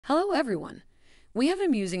Hello, everyone. We have an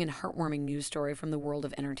amusing and heartwarming news story from the world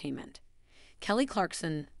of entertainment. Kelly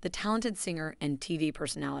Clarkson, the talented singer and TV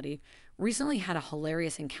personality, recently had a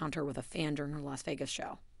hilarious encounter with a fan during her Las Vegas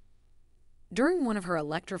show. During one of her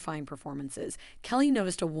electrifying performances, Kelly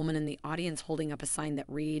noticed a woman in the audience holding up a sign that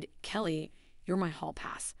read, "Kelly, you're my hall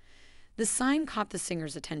pass." The sign caught the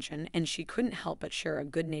singer's attention, and she couldn't help but share a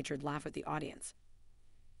good-natured laugh with the audience.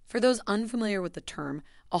 For those unfamiliar with the term,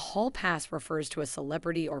 a hall pass refers to a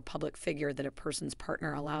celebrity or public figure that a person's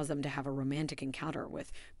partner allows them to have a romantic encounter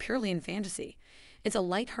with, purely in fantasy. It's a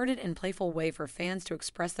lighthearted and playful way for fans to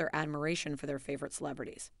express their admiration for their favorite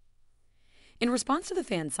celebrities. In response to the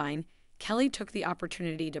fan sign, Kelly took the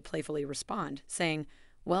opportunity to playfully respond, saying,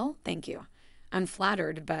 "Well, thank you. I'm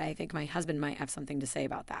flattered, but I think my husband might have something to say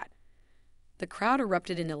about that." The crowd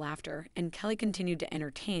erupted into laughter, and Kelly continued to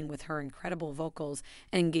entertain with her incredible vocals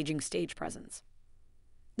and engaging stage presence.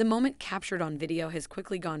 The moment captured on video has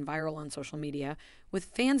quickly gone viral on social media, with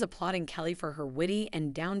fans applauding Kelly for her witty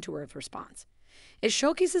and down-to-earth response. It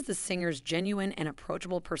showcases the singer's genuine and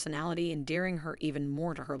approachable personality, endearing her even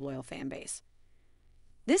more to her loyal fan base.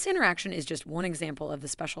 This interaction is just one example of the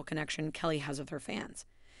special connection Kelly has with her fans.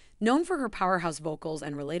 Known for her powerhouse vocals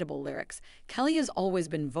and relatable lyrics, Kelly has always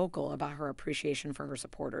been vocal about her appreciation for her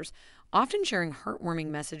supporters, often sharing heartwarming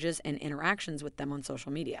messages and interactions with them on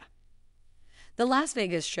social media. The Las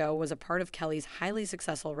Vegas show was a part of Kelly's highly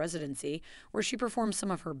successful residency, where she performs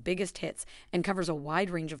some of her biggest hits and covers a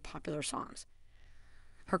wide range of popular songs.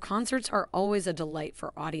 Her concerts are always a delight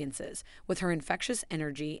for audiences, with her infectious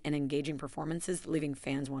energy and engaging performances leaving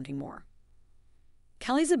fans wanting more.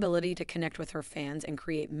 Kelly's ability to connect with her fans and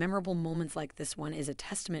create memorable moments like this one is a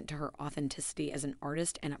testament to her authenticity as an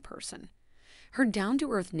artist and a person. Her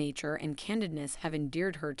down-to-earth nature and candidness have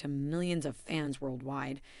endeared her to millions of fans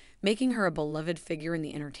worldwide, making her a beloved figure in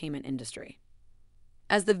the entertainment industry.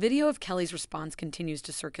 As the video of Kelly's response continues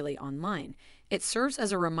to circulate online, it serves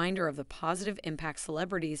as a reminder of the positive impact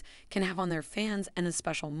celebrities can have on their fans and the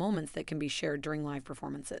special moments that can be shared during live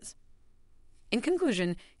performances. In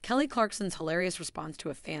conclusion, Kelly Clarkson's hilarious response to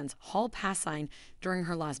a fan's hall pass sign during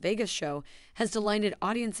her Las Vegas show has delighted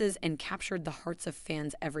audiences and captured the hearts of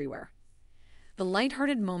fans everywhere. The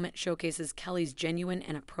lighthearted moment showcases Kelly's genuine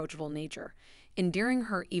and approachable nature, endearing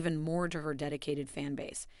her even more to her dedicated fan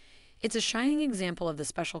base. It's a shining example of the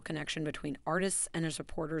special connection between artists and their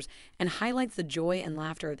supporters and highlights the joy and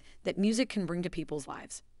laughter that music can bring to people's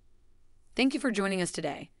lives. Thank you for joining us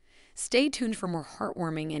today. Stay tuned for more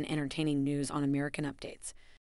heartwarming and entertaining news on American Updates.